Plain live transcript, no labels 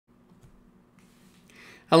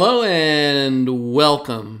Hello and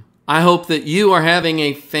welcome. I hope that you are having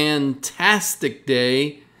a fantastic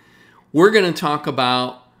day. We're going to talk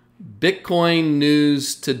about Bitcoin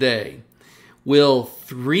news today. Will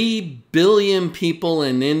 3 billion people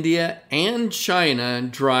in India and China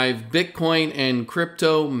drive Bitcoin and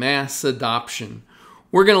crypto mass adoption?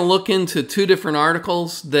 We're going to look into two different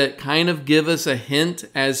articles that kind of give us a hint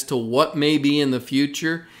as to what may be in the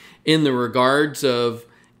future in the regards of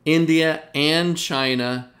India and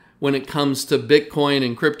China when it comes to Bitcoin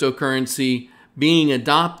and cryptocurrency being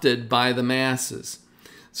adopted by the masses.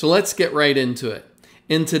 So let's get right into it.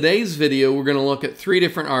 In today's video, we're going to look at three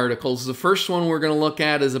different articles. The first one we're going to look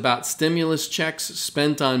at is about stimulus checks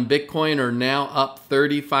spent on Bitcoin are now up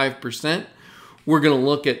 35%. We're going to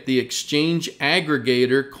look at the exchange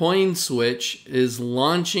aggregator CoinSwitch is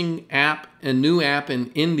launching a new app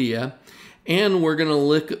in India. And we're going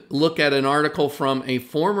to look at an article from a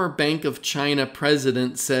former Bank of China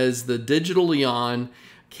president says the digital yuan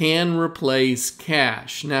can replace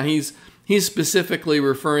cash. Now, he's specifically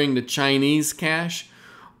referring to Chinese cash,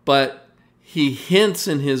 but he hints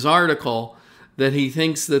in his article that he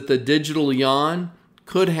thinks that the digital yuan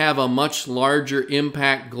could have a much larger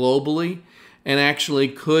impact globally and actually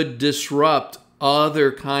could disrupt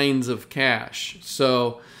other kinds of cash.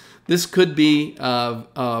 So this could be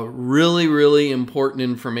really, really important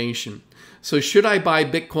information. So should I buy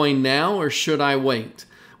Bitcoin now or should I wait?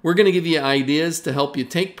 We're going to give you ideas to help you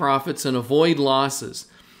take profits and avoid losses.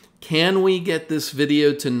 Can we get this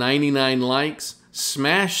video to 99 likes?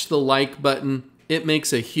 Smash the like button. It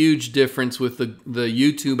makes a huge difference with the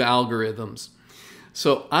YouTube algorithms.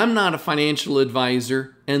 So I'm not a financial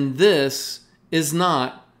advisor, and this is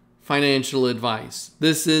not financial advice.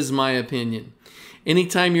 This is my opinion.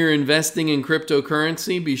 Anytime you're investing in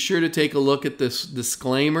cryptocurrency, be sure to take a look at this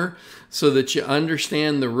disclaimer so that you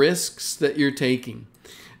understand the risks that you're taking.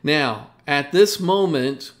 Now, at this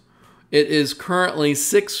moment, it is currently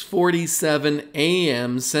 6:47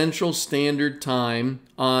 a.m. Central Standard Time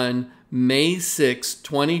on May 6,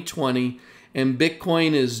 2020, and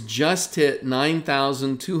Bitcoin is just hit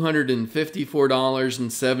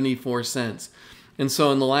 $9,254.74. And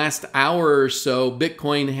so in the last hour or so,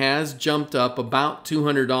 Bitcoin has jumped up about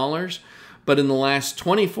 $200, but in the last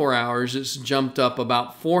 24 hours, it's jumped up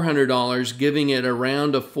about $400, giving it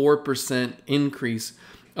around a 4% increase,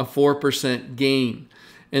 a 4% gain.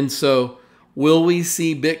 And so will we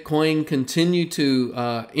see Bitcoin continue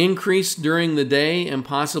to increase during the day and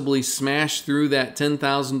possibly smash through that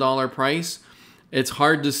 $10,000 price? It's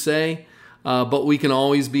hard to say, but we can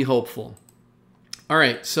always be hopeful. All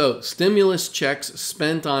right, so stimulus checks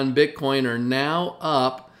spent on Bitcoin are now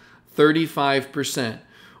up 35%.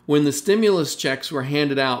 When the stimulus checks were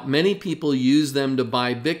handed out, many people used them to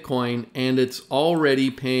buy Bitcoin, and it's already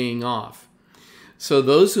paying off. So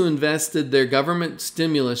those who invested their government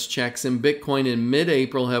stimulus checks in Bitcoin in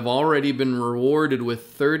mid-April have already been rewarded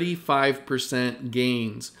with 35%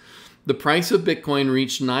 gains. The price of Bitcoin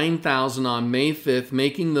reached $9,000 on May 5th,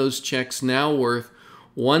 making those checks now worth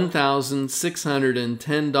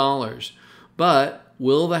 $1,610. But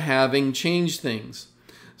will the halving change things?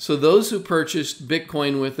 So those who purchased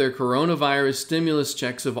Bitcoin with their coronavirus stimulus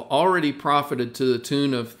checks have already profited to the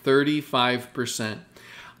tune of 35%.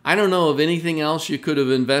 I don't know of anything else you could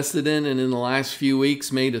have invested in and in the last few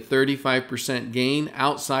weeks made a 35% gain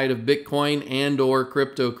outside of Bitcoin and or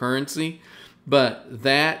cryptocurrency, but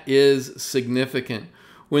that is significant.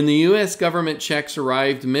 When the U.S. government checks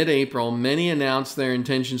arrived mid-April, many announced their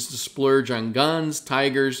intentions to splurge on guns,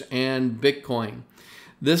 tigers, and Bitcoin.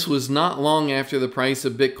 This was not long after the price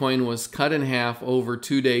of Bitcoin was cut in half over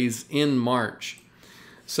 2 days in March.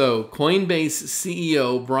 So Coinbase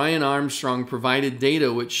CEO Brian Armstrong provided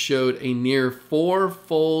data which showed a near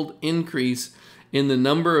four-fold increase in the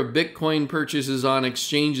number of Bitcoin purchases on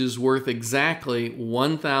exchanges worth exactly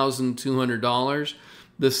 $1,200,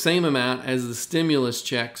 the same amount as the stimulus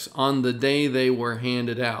checks on the day they were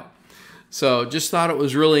handed out. So just thought it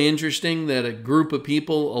was really interesting that a group of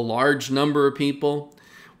people, a large number of people,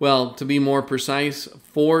 well, to be more precise,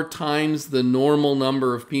 4 times the normal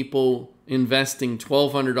number of people investing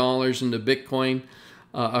 $1,200 into Bitcoin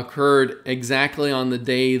occurred exactly on the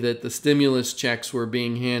day that the stimulus checks were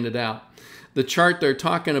being handed out. The chart they're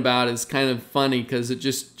talking about is kind of funny because it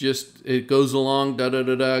it goes along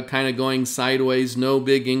kind of going sideways, no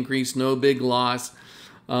big increase, no big loss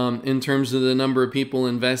in terms of the number of people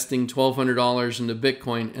investing $1,200 into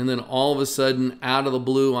Bitcoin, and then all of a sudden, out of the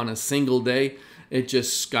blue on a single day, it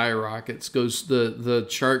just skyrockets. The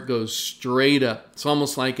chart goes straight up. It's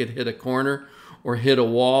almost like it hit a corner or hit a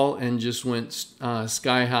wall and just went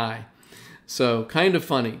sky high. So kind of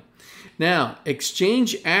funny. Now,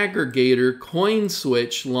 exchange aggregator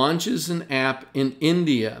CoinSwitch launches an app in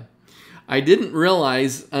India. I didn't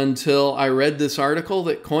realize until I read this article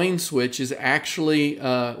that CoinSwitch is actually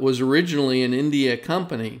was originally an India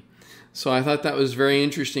company. So I thought that was very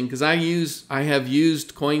interesting because I have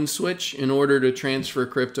used CoinSwitch in order to transfer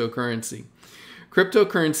cryptocurrency.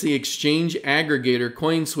 Cryptocurrency exchange aggregator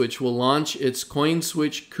CoinSwitch will launch its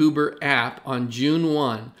CoinSwitch Kuber app on June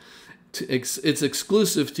 1. It's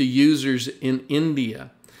exclusive to users in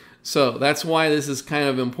India. So that's why this is kind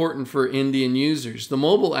of important for Indian users. The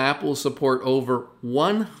mobile app will support over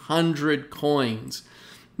 100 coins.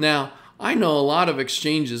 Now, I know a lot of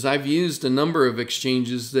exchanges. I've used a number of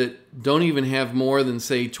exchanges that don't even have more than,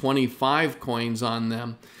 say, 25 coins on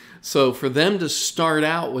them. So for them to start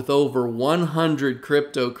out with over 100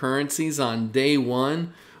 cryptocurrencies on day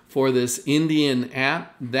one for this Indian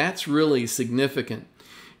app, that's really significant.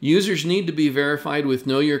 Users need to be verified with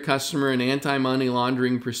Know Your Customer and anti-money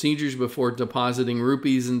laundering procedures before depositing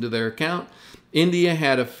rupees into their account. India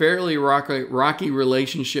had a fairly rocky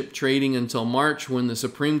relationship trading until March when the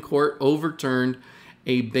Supreme Court overturned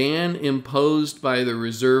a ban imposed by the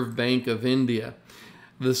Reserve Bank of India.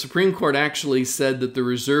 The Supreme Court actually said that the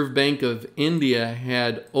Reserve Bank of India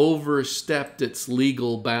had overstepped its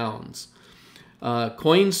legal bounds.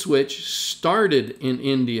 CoinSwitch started in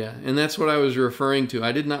India, and that's what I was referring to.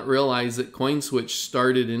 I did not realize that CoinSwitch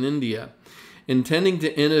started in India, intending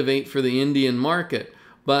to innovate for the Indian market.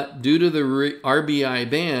 But due to the RBI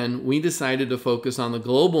ban, we decided to focus on the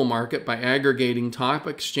global market by aggregating top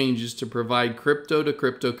exchanges to provide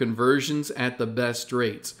crypto-to-crypto conversions at the best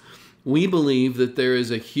rates. We believe that there is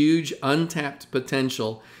a huge untapped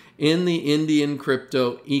potential in the Indian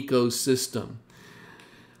crypto ecosystem.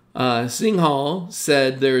 Singhal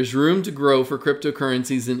said there is room to grow for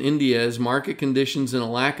cryptocurrencies in India as market conditions and a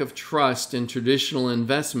lack of trust in traditional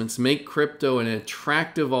investments make crypto an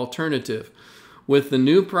attractive alternative. With the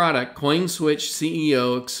new product, CoinSwitch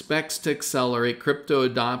CEO expects to accelerate crypto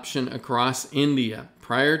adoption across India.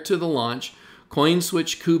 Prior to the launch,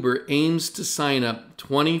 CoinSwitch Kuber aims to sign up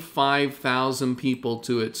 25,000 people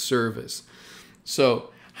to its service. So,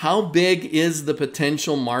 how big is the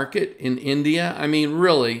potential market in India? I mean,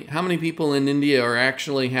 really, how many people in India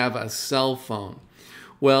actually have a cell phone?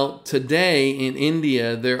 Well, today in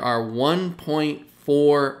India, there are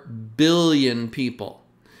 1.4 billion people.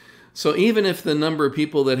 So even if the number of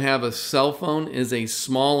people that have a cell phone is a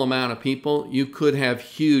small amount of people, you could have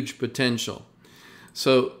huge potential.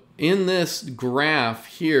 So in this graph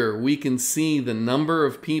here, we can see the number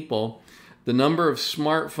of people, the number of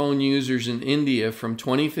smartphone users in India from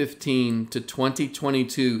 2015 to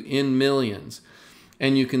 2022 in millions.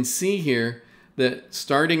 And you can see here that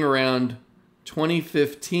starting around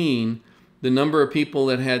 2015, the number of people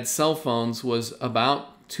that had cell phones was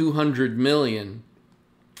about 200 million,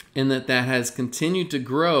 and that has continued to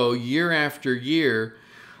grow year after year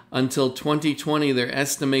until 2020. They're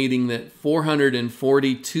estimating that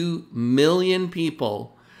 442 million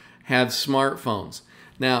people have smartphones.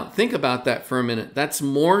 Now, think about that for a minute. That's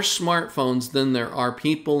more smartphones than there are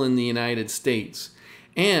people in the United States.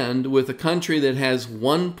 And with a country that has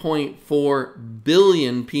 1.4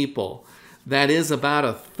 billion people, that is about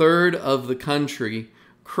a third of the country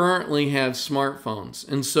currently have smartphones.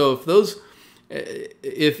 And so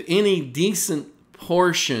if any decent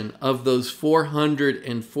portion of those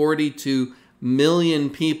 442 million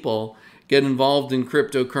people get involved in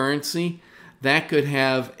cryptocurrency, that could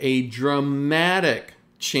have a dramatic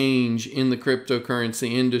change in the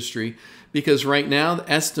cryptocurrency industry, because right now the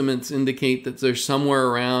estimates indicate that there's somewhere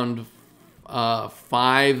around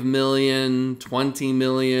 5 million, 20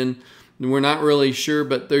 million. We're not really sure,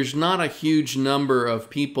 but there's not a huge number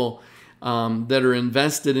of people that are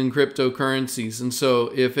invested in cryptocurrencies. And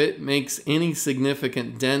so if it makes any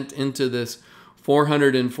significant dent into this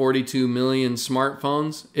 442 million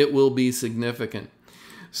smartphones, it will be significant.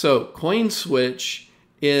 So CoinSwitch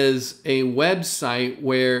is a website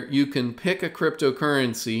where you can pick a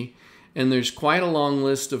cryptocurrency, and there's quite a long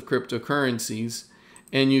list of cryptocurrencies,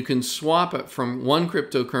 and you can swap it from one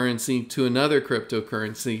cryptocurrency to another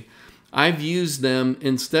cryptocurrency. I've used them.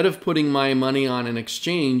 Instead of putting my money on an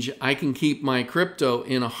exchange, I can keep my crypto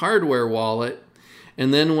in a hardware wallet,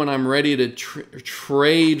 and then when I'm ready to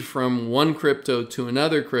trade from one crypto to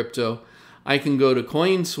another crypto, I can go to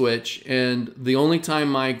CoinSwitch, and the only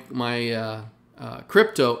time my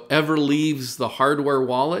crypto ever leaves the hardware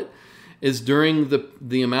wallet is during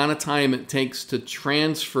the amount of time it takes to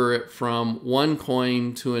transfer it from one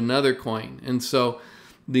coin to another coin. And so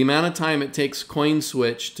the amount of time it takes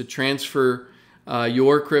CoinSwitch to transfer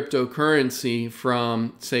your cryptocurrency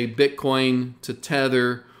from, say, Bitcoin to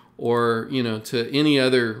Tether or to any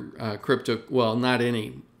other crypto. Well, not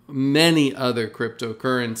any, many other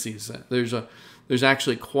cryptocurrencies. There's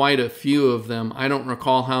actually quite a few of them. I don't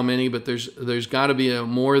recall how many, but there's got to be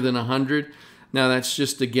more than 100. Now that's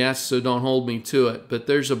just a guess, so don't hold me to it. But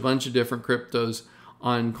there's a bunch of different cryptos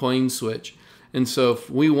on CoinSwitch. And so if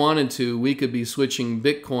we wanted to, we could be switching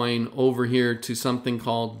Bitcoin over here to something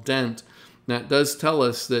called Dent. That does tell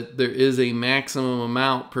us that there is a maximum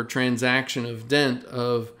amount per transaction of Dent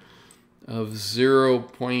of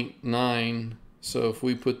 0.9. So if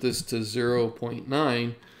we put this to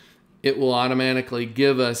 0.9, it will automatically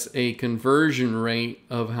give us a conversion rate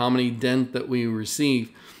of how many Dent that we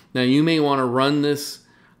receive. Now you may want to run this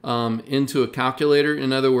into a calculator.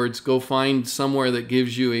 In other words, go find somewhere that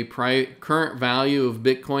gives you a current value of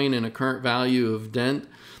Bitcoin and a current value of Dent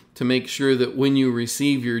to make sure that when you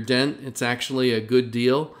receive your Dent, it's actually a good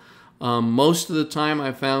deal. Most of the time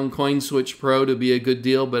I found CoinSwitch Pro to be a good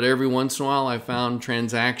deal, but every once in a while I found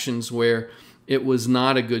transactions where it was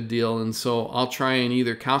not a good deal. And so I'll try and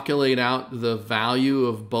either calculate out the value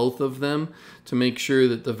of both of them to make sure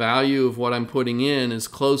that the value of what I'm putting in is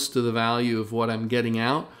close to the value of what I'm getting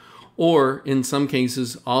out. Or in some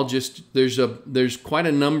cases, there's quite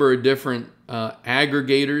a number of different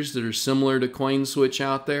aggregators that are similar to CoinSwitch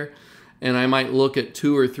out there. And I might look at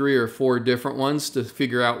 2 or 3 or 4 different ones to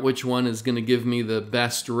figure out which one is going to give me the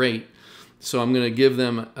best rate. So I'm going to give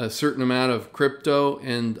them a certain amount of crypto,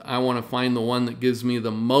 and I want to find the one that gives me the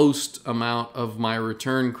most amount of my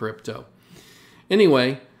return crypto.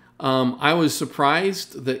 Anyway, I was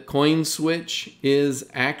surprised that CoinSwitch is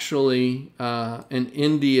actually an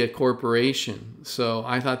India corporation. So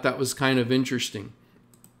I thought that was kind of interesting.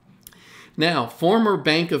 Now, former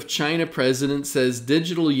Bank of China president says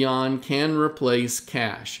digital yuan can replace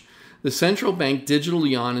cash. The central bank Digital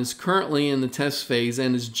Yaun is currently in the test phase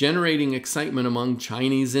and is generating excitement among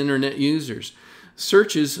Chinese internet users.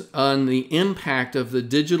 Searches on the impact of the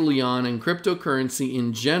digital yuan and cryptocurrency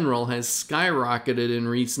in general has skyrocketed in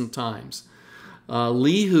recent times.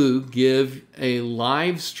 Li Hu gave a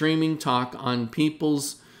live streaming talk on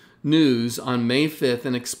People's News on May 5th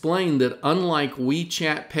and explained that unlike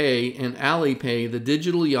WeChat Pay and Alipay, the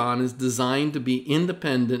digital yuan is designed to be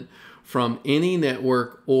independent from any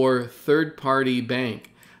network or third-party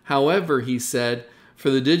bank. However, he said, for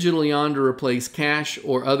the digital yuan to replace cash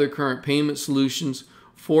or other current payment solutions,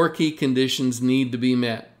 4 key conditions need to be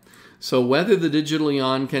met. So whether the digital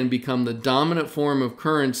yuan can become the dominant form of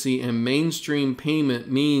currency and mainstream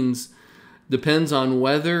payment means depends on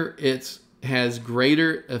whether it has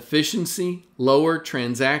greater efficiency, lower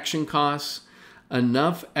transaction costs,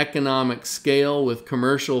 enough economic scale with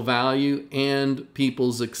commercial value, and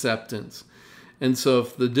people's acceptance. And so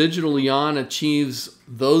if the digital yuan achieves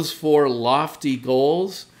those 4 lofty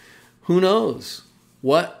goals, who knows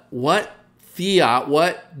what fiat,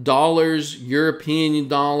 what dollars, European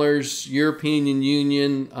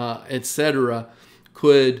Union, etc.,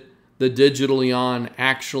 could the digital yuan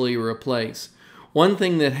actually replace. One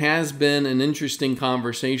thing that has been an interesting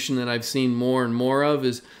conversation that I've seen more and more of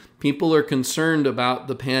is people are concerned about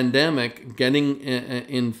the pandemic getting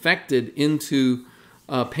infected into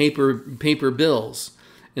paper bills.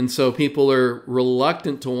 And so people are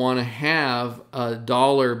reluctant to want to have a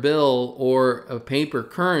dollar bill or a paper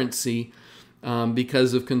currency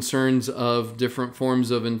because of concerns of different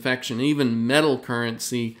forms of infection. Even metal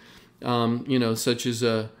currency, such as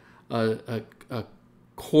a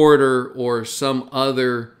quarter or some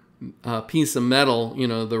other piece of metal,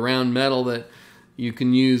 the round metal that you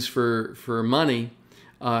can use for money,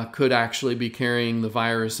 could actually be carrying the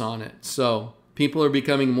virus on it. So people are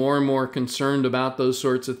becoming more and more concerned about those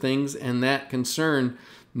sorts of things, and that concern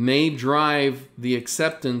may drive the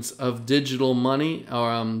acceptance of digital money,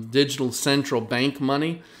 or digital central bank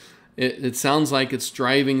money. It sounds like it's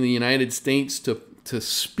driving the United States to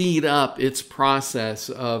speed up its process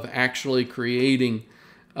of actually creating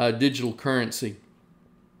digital currency.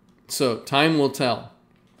 So time will tell.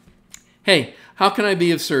 Hey, how can I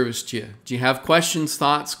be of service to you? Do you have questions,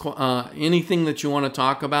 thoughts, anything that you want to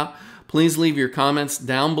talk about? Please leave your comments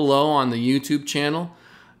down below on the YouTube channel.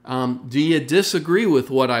 Do you disagree with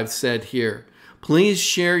what I've said here? Please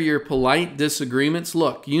share your polite disagreements.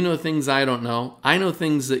 Look, you know things I don't know. I know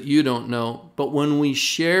things that you don't know. But when we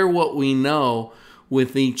share what we know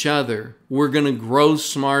with each other, we're going to grow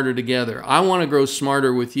smarter together. I want to grow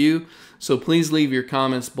smarter with you. So please leave your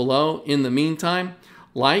comments below. In the meantime,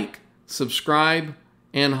 like, subscribe,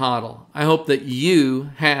 and hodl. I hope that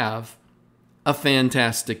you have a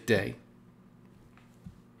fantastic day.